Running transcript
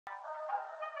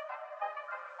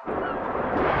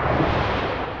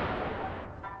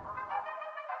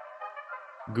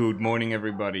Good morning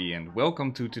everybody and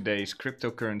welcome to today's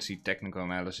cryptocurrency technical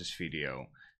analysis video.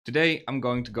 Today I'm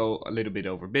going to go a little bit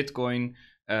over Bitcoin.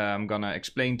 I'm gonna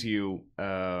explain to you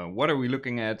what are we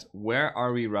looking at, where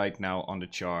are we right now on the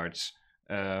charts,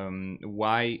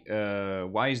 why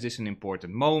is this an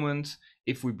important moment,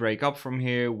 if we break up from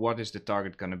here, what is the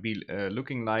target gonna be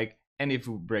looking like, and if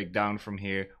we break down from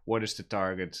here, what is the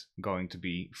target going to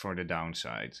be for the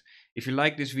downside. If you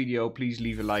like this video, please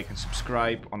leave a like and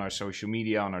subscribe on our social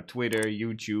media, on our Twitter,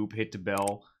 YouTube, hit the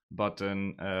bell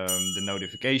button, the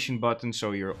notification button,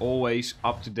 so you're always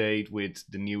up to date with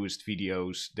the newest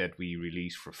videos that we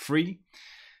release for free.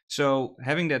 So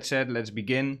having that said, let's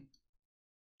begin.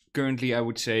 Currently, I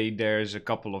would say there's a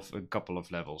couple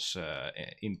of levels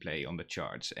in play on the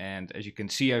charts, and as you can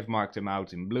see, I've marked them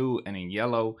out in blue and in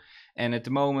yellow. And at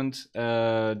the moment,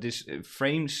 this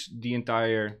frames the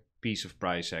entire piece of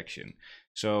price action.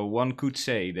 So one could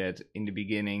say that in the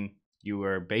beginning, you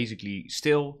were basically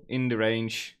still in the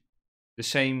range, the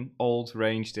same old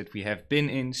range that we have been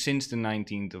in since the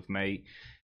 19th of May,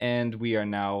 and we are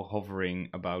now hovering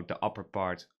about the upper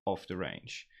part of the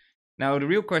range. Now the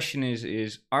real question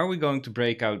is are we going to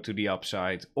break out to the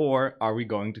upside, or are we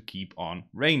going to keep on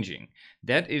ranging?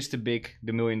 That is the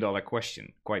million-dollar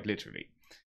question, quite literally.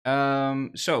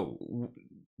 So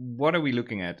what are we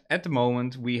looking at? At the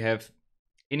moment, we have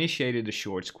initiated a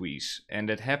short squeeze, and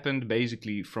that happened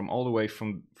basically from all the way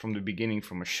from the beginning,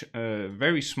 from a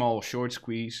very small short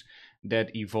squeeze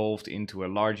that evolved into a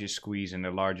larger squeeze and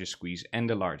a larger squeeze and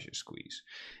a larger squeeze.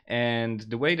 And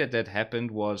the way that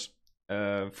happened was,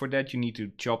 for that you need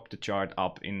to chop the chart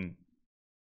up in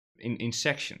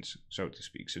sections, so to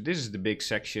speak. So this is the big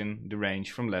section, the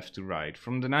range from left to right,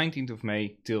 from the 19th of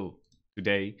May till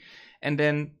today. And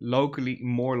then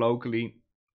more locally,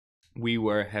 we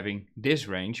were having this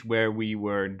range where we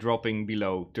were dropping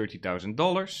below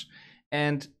 $30,000.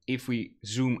 And if we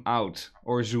zoom out,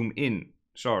 or zoom in,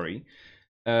 sorry,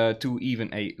 to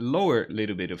even a lower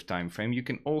little bit of time frame, you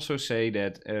can also say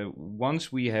that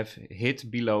once we have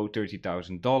hit below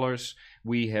 $30,000,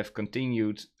 we have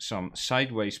continued some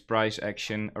sideways price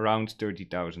action around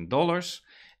 $30,000.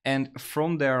 And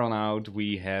from there on out,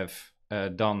 we have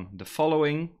done the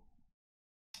following.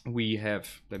 We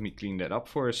have, let me clean that up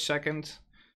for a second.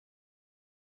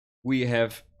 We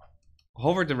have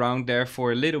hovered around there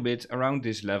for a little bit around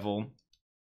this level.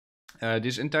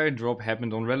 This entire drop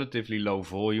happened on relatively low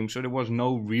volume, so there was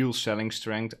no real selling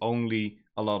strength, only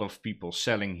a lot of people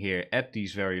selling here at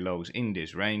these very lows in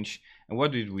this range. And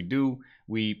what did we do?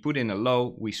 We put in a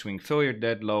low, we swing failured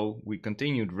that low, we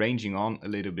continued ranging on a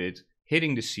little bit,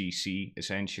 hitting the CC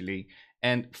essentially,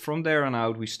 and from there on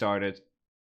out we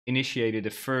initiated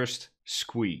the first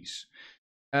squeeze.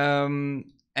 And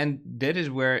that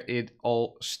is where it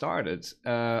all started,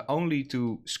 only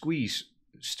to squeeze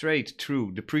straight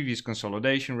through the previous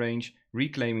consolidation range,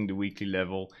 reclaiming the weekly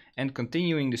level and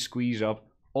continuing the squeeze up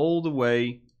all the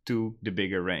way to the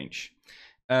bigger range.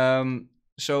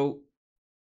 So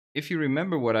if you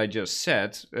remember what I just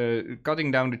said,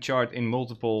 cutting down the chart in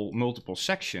multiple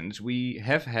sections, we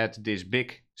have had this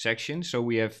big section, so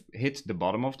we have hit the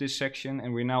bottom of this section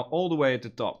and we're now all the way at the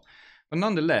top. But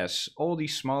nonetheless, all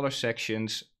these smaller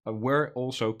sections were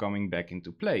also coming back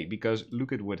into play, because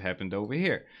look at what happened over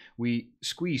here. We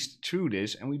squeezed through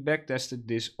this and we backtested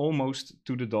this almost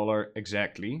to the dollar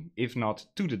exactly, if not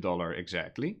to the dollar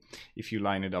exactly, if you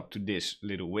line it up to this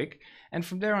little wick. And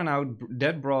from there on out,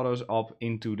 that brought us up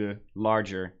into the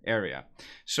larger area.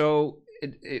 So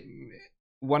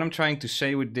what I'm trying to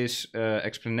say with this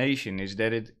explanation is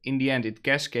that in the end it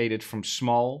cascaded from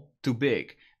small to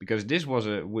big, because this was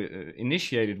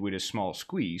initiated with a small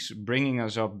squeeze, bringing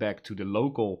us up back to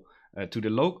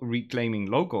the reclaiming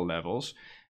local levels,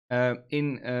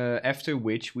 after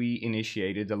which we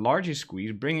initiated the largest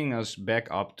squeeze, bringing us back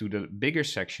up to the bigger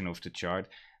section of the chart,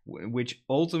 which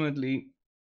ultimately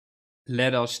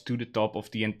led us to the top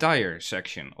of the entire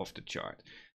section of the chart.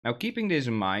 Now, keeping this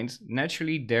in mind,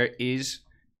 naturally there is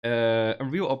a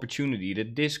real opportunity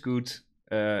that this could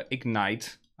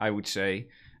ignite, I would say,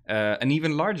 an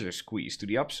even larger squeeze to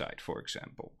the upside, for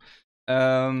example.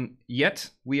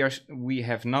 Yet we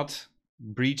have not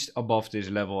breached above this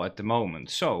level at the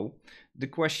moment. So the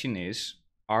question is,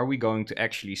 are we going to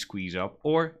actually squeeze up,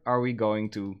 or are we going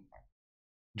to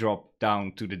drop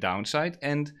down to the downside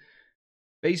and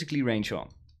basically range on?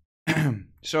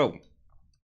 So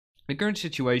the current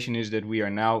situation is that we are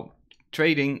now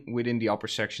trading within the upper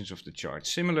sections of the chart,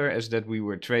 similar as that we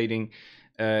were trading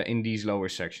in these lower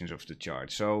sections of the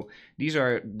chart. So these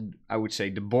are, I would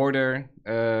say, the border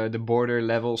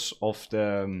levels of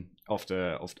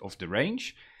the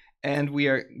range, and we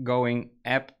are going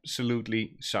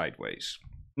absolutely sideways.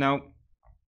 Now,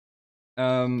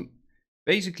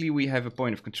 basically we have a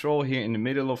point of control here in the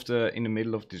middle of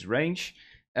this range,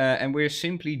 and we're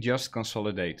simply just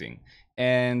consolidating.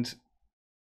 And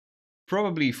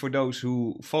probably for those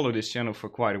who follow this channel for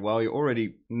quite a while, you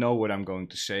already know what I'm going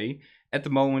to say. At the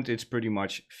moment, it's pretty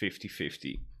much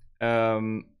 50-50.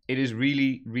 It is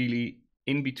really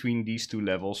in between these two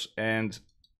levels, and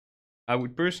I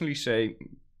would personally say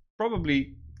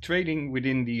probably trading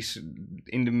within these,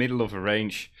 in the middle of a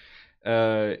range,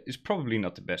 is probably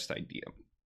not the best idea.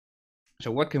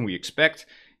 So what can we expect?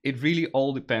 It really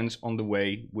all depends on the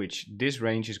way which this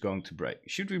range is going to break.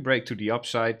 Should we break to the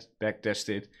upside, backtest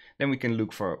it, then we can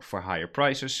look for higher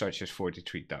prices such as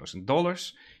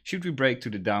 $43,000. Should we break to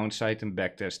the downside and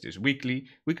backtest this weekly,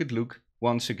 we could look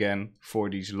once again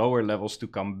for these lower levels to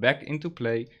come back into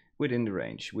play within the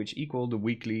range, which equal the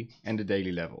weekly and the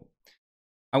daily level.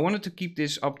 I wanted to keep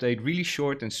this update really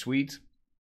short and sweet.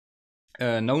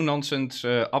 No nonsense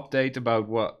update about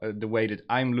the way that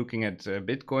I'm looking at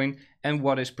Bitcoin and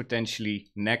what is potentially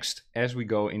next as we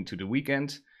go into the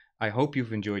weekend. I hope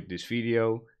you've enjoyed this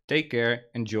video. Take care,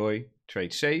 enjoy,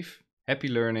 trade safe, happy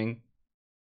learning,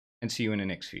 and see you in the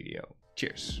next video.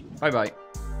 Cheers. Bye bye.